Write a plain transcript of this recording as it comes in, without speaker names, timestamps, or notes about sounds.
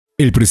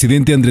El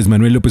presidente Andrés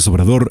Manuel López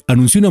Obrador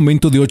anunció un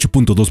aumento de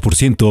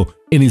 8.2%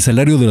 en el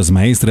salario de las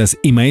maestras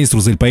y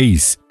maestros del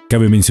país.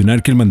 Cabe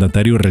mencionar que el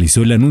mandatario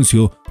realizó el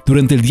anuncio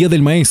durante el Día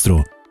del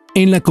Maestro,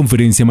 en la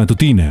conferencia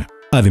matutina.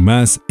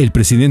 Además, el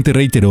presidente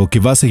reiteró que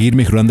va a seguir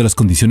mejorando las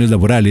condiciones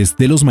laborales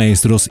de los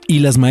maestros y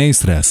las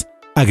maestras.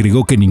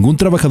 Agregó que ningún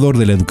trabajador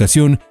de la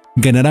educación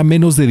ganará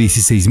menos de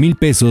 16,000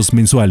 pesos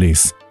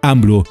mensuales.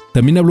 AMLO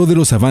también habló de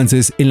los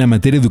avances en la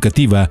materia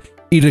educativa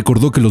y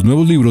recordó que los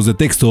nuevos libros de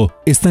texto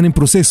están en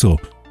proceso,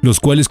 los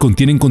cuales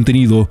contienen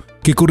contenido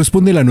que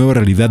corresponde a la nueva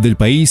realidad del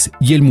país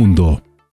y el mundo.